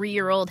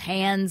 3-year-old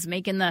hands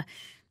making the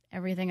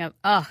everything up.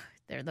 Oh,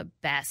 they're the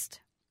best.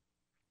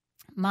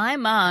 My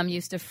mom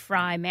used to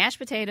fry mashed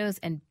potatoes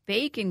and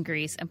bacon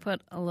grease and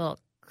put a little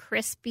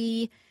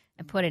crispy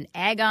and put an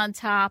egg on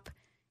top.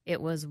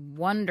 It was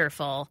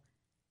wonderful.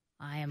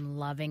 I am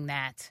loving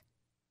that.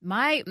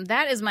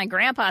 That is my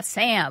Grandpa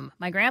Sam.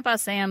 My Grandpa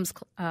Sam's,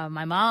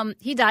 my mom,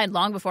 he died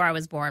long before I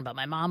was born, but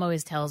my mom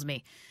always tells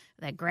me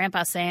that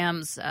Grandpa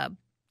Sam's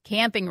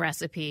camping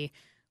recipe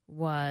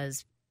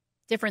was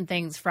different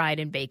things fried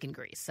in bacon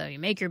grease. So you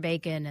make your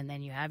bacon and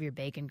then you have your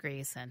bacon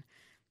grease, and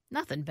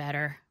nothing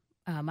better.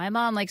 My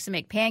mom likes to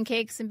make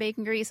pancakes in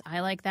bacon grease. I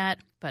like that.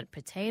 But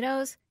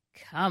potatoes,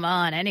 come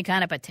on, any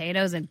kind of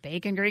potatoes and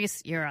bacon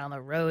grease, you're on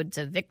the road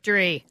to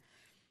victory.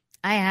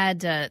 I had,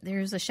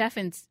 there's a chef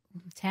in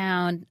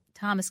town,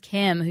 Thomas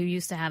Kim, who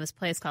used to have this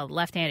place called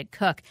Left-Handed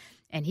Cook,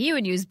 and he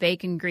would use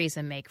bacon grease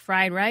and make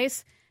fried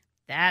rice.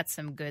 That's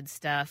some good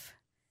stuff.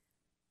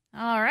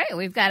 All right,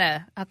 we've got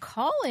a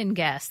call-in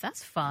guest.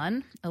 That's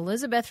fun.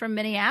 Elizabeth from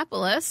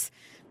Minneapolis.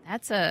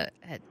 I'm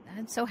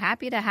so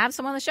happy to have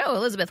someone on the show.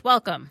 Elizabeth,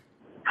 welcome.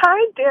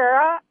 Hi,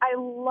 Dara. I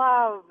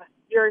love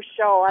your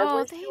show. I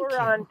wish you were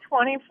on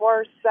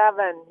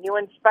 24/7. You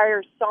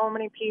inspire so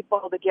many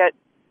people to get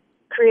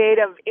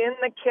creative in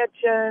the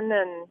kitchen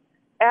and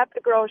at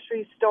the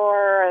grocery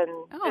store, and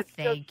it's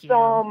just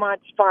so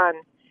much fun.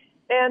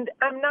 And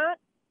I'm not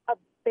a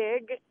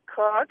big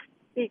cook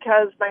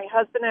because my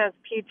husband has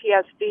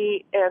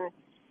PTSD and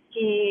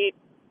he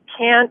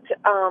can't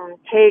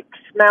take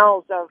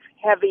smells of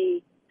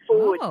heavy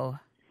food. Oh.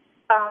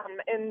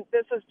 And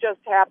this has just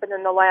happened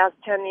in the last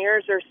 10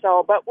 years or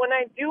so. But when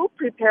I do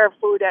prepare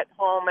food at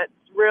home, it's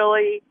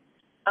really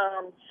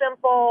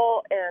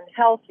simple and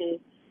healthy.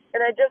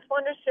 And I just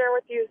want to share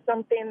with you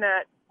something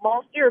that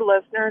most of your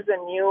listeners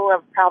and you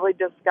have probably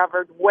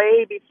discovered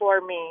way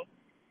before me.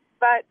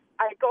 But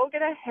I go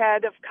get a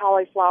head of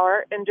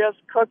cauliflower and just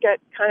cook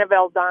it kind of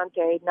al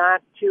dente,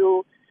 not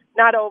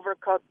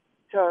overcooked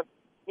to,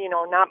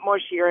 not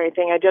mushy or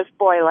anything. I just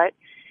boil it.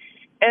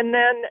 And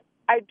then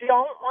I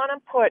don't want to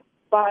put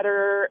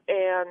butter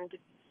and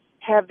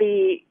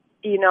heavy,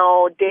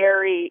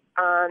 dairy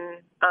on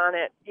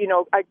it.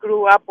 I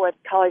grew up with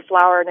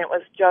cauliflower and it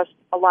was just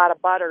a lot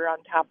of butter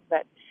on top of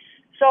it.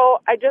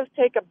 So I just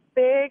take a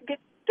big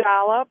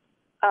dollop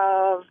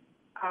of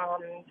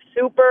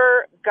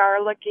super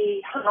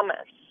garlicky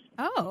hummus.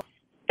 Oh.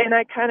 And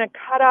I kind of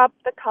cut up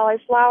the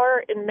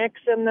cauliflower and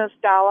mix in this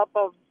dollop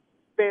of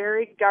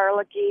very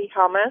garlicky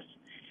hummus.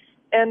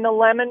 And the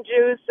lemon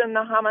juice and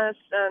the hummus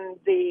and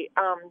the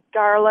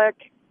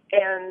garlic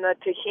and the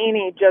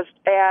tahini just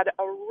add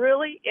a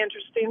really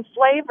interesting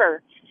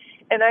flavor.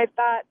 And I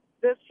thought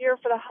this year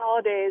for the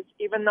holidays,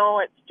 even though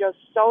it's just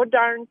so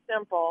darn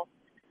simple,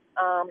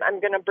 I'm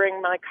going to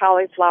bring my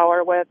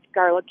cauliflower with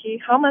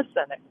garlicky hummus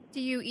in it. Do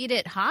you eat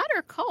it hot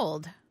or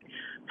cold?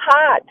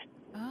 Hot.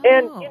 Oh.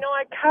 And,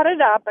 I cut it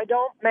up. I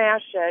don't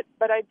mash it,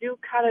 but I do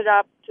cut it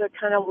up to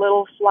kind of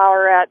little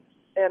flowerets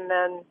and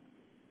then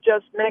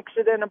just mix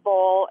it in a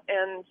bowl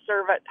and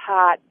serve it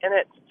hot. And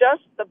it's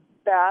just the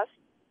best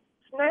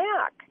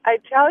snack. I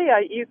tell you,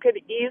 you could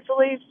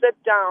easily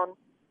sit down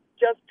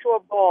just to a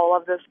bowl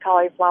of this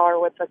cauliflower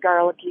with the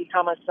garlicky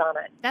hummus on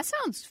it. That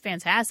sounds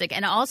fantastic.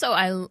 And also,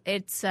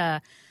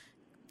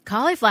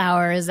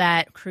 cauliflower is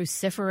that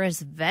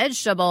cruciferous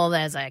vegetable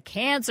that's a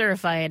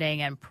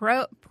cancer-fighting and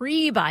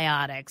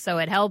prebiotic. So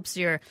it helps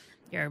your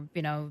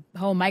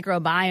whole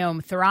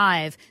microbiome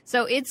thrive.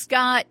 So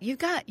you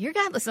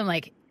got some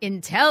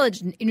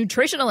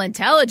nutritional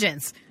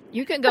intelligence.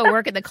 You can go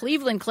work at the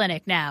Cleveland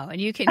Clinic now, and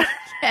you can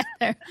get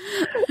there.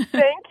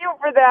 Thank you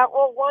for that.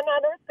 Well, one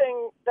other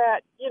thing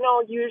that,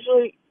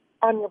 usually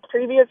on your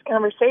previous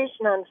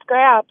conversation on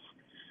scraps,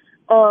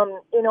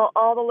 all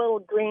the little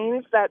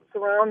greens that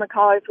surround the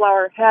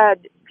cauliflower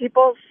head,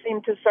 people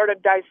seem to sort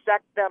of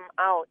dissect them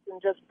out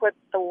and just put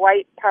the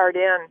white part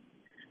in.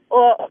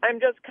 Well,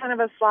 I'm just kind of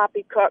a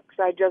sloppy cook,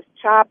 so I just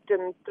chopped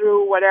and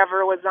threw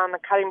whatever was on the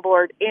cutting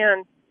board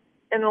in.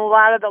 And a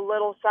lot of the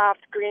little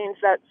soft greens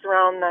that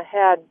surround the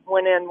head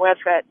went in with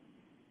it.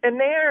 And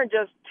they are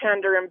just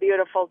tender and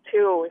beautiful,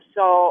 too.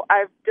 So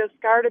I've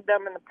discarded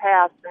them in the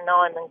past, and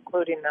now I'm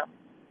including them.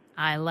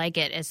 I like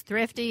it. It's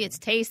thrifty. It's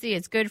tasty.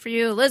 It's good for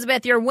you.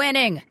 Elizabeth, you're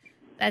winning.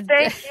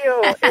 Thank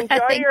you.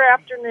 Enjoy your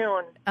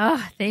afternoon.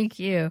 Oh, thank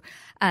you.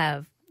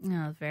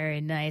 Very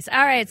nice.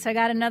 All right, so I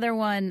got another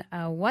one.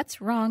 What's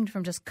wrong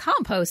from just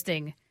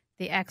composting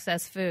the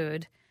excess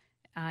food?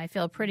 I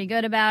feel pretty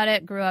good about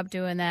it, grew up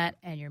doing that,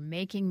 and you're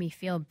making me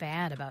feel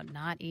bad about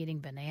not eating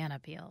banana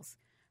peels.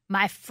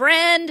 My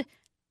friend,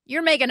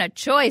 you're making a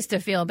choice to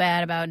feel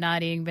bad about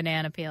not eating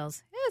banana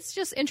peels. It's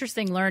just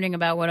interesting learning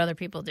about what other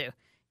people do.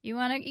 You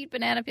want to eat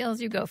banana peels,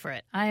 you go for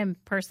it. I am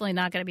personally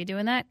not going to be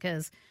doing that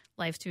because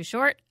life's too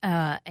short,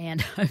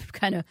 and I'm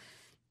kind of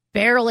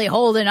barely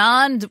holding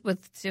on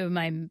to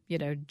my,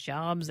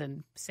 jobs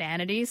and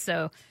sanity.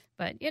 So,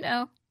 but,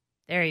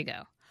 there you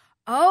go.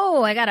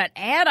 Oh, I got an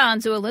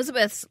add-on to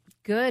Elizabeth's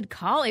good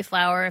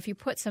cauliflower. If you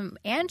put some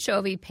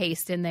anchovy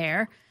paste in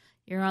there,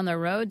 you're on the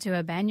road to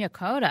a bagna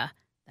cotta.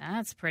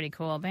 That's pretty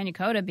cool. Bagna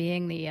cotta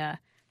being the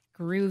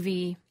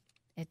groovy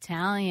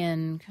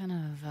Italian kind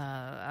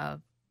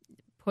of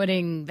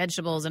putting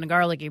vegetables in a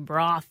garlicky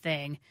broth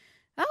thing.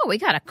 Oh, we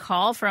got a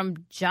call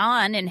from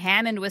John in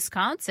Hammond,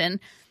 Wisconsin.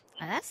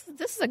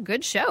 This is a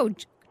good show.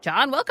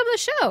 John, welcome to the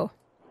show.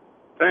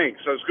 Thanks.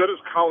 As good as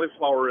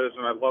cauliflower is,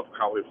 and I love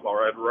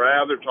cauliflower, I'd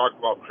rather talk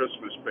about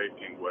Christmas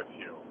baking with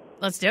you.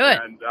 Let's do it.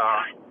 And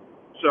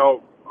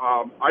so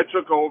I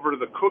took over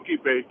the cookie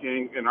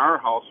baking in our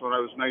house when I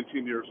was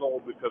 19 years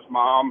old because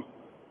Mom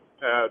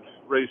had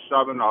raised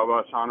 7 of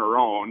us on her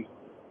own,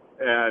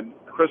 and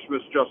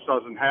Christmas just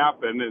doesn't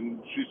happen.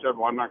 And she said,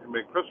 well, I'm not going to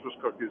make Christmas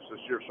cookies this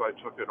year, so I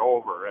took it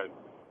over. And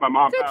my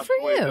mom Good passed for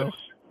away you.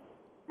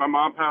 My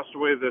mom passed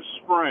away this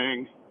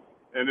spring,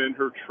 and in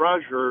her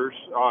treasures,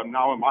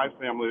 now in my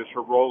family, is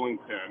her rolling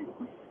pin.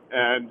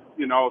 And,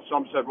 you know,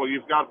 some said, well,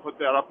 you've got to put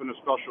that up in a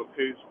special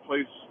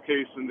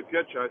case in the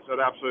kitchen. I said,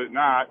 absolutely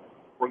not.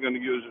 We're going to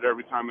use it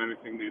every time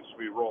anything needs to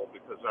be rolled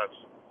because that's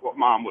what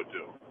Mom would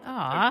do.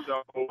 Aww.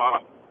 So,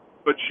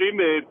 but she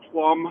made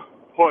plum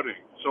pudding.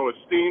 So a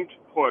steamed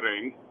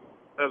pudding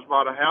has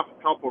about a half a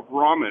cup of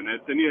rum in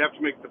it. Then you have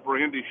to make the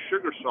brandy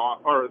sugar sauce,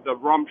 or the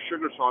rum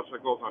sugar sauce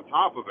that goes on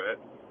top of it.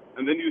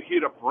 And then you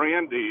heat up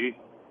brandy,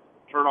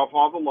 turn off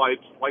all the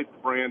lights, light the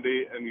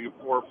brandy, and you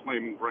pour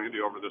flaming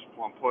brandy over this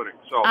plum pudding.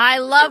 So I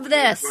love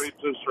this. Great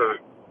dessert.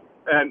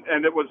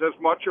 And it was as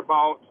much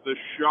about the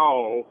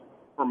show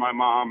for my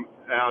mom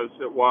as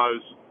it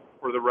was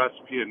for the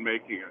recipe and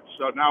making it.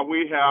 So now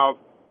we have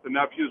the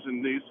nephews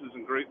and nieces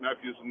and great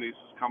nephews and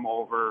nieces come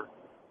over,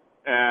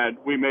 and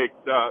we make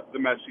the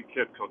messy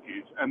kid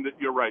cookies. And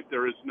you're right,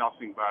 there is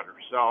nothing better.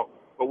 So,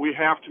 but we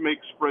have to make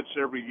spritz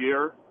every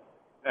year,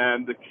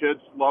 and the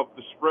kids love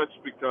the spritz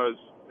because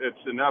it's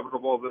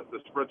inevitable that the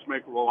spritz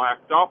maker will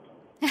act up.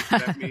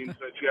 That means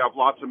that you have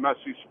lots of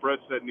messy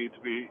spritz that need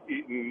to be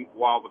eaten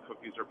while the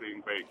cookies are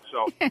being baked.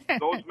 So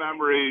those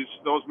memories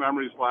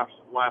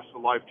last a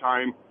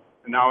lifetime.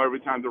 And now every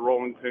time the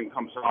rolling pin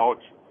comes out,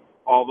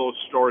 all those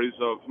stories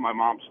of my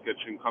mom's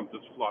kitchen come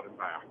just flooding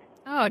back.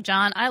 Oh,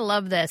 John, I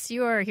love this.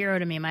 You are a hero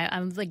to me.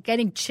 I'm like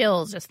getting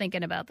chills just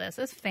thinking about this.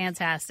 It's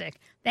fantastic.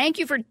 Thank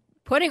you for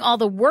putting all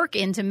the work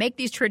in to make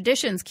these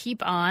traditions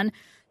keep on.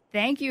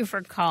 Thank you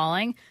for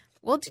calling.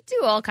 We'll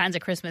do all kinds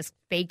of Christmas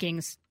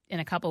bakings in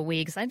a couple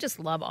weeks. I just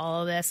love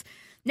all of this.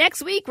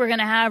 Next week, we're going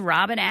to have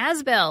Robin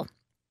Asbell,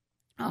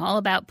 all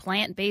about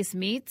plant-based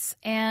meats.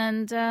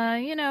 And,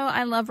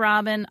 I love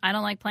Robin. I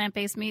don't like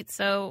plant-based meats,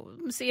 so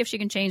see if she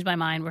can change my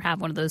mind. We're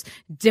having one of those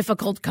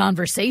difficult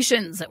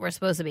conversations that we're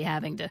supposed to be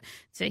having to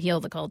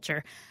heal the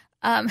culture.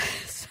 Till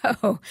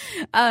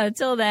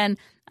then,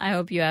 I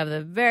hope you have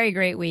a very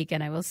great week,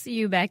 and I will see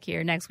you back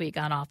here next week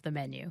on Off the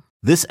Menu.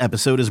 This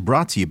episode is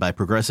brought to you by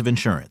Progressive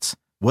Insurance.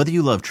 Whether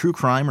you love true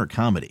crime or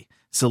comedy,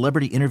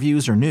 celebrity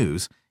interviews or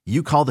news,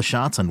 you call the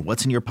shots on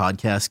what's in your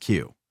podcast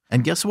queue.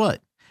 And guess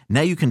what? Now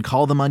you can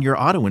call them on your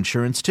auto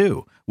insurance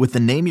too with the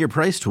Name Your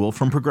Price tool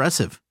from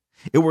Progressive.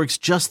 It works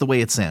just the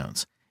way it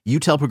sounds. You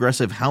tell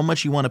Progressive how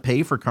much you want to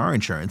pay for car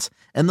insurance,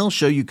 and they'll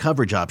show you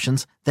coverage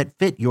options that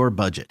fit your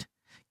budget.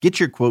 Get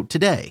your quote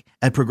today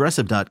at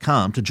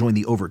Progressive.com to join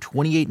the over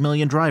 28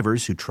 million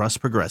drivers who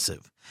trust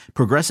Progressive.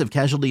 Progressive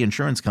Casualty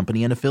Insurance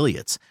Company and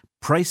Affiliates.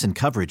 Price and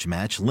coverage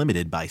match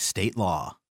limited by state law.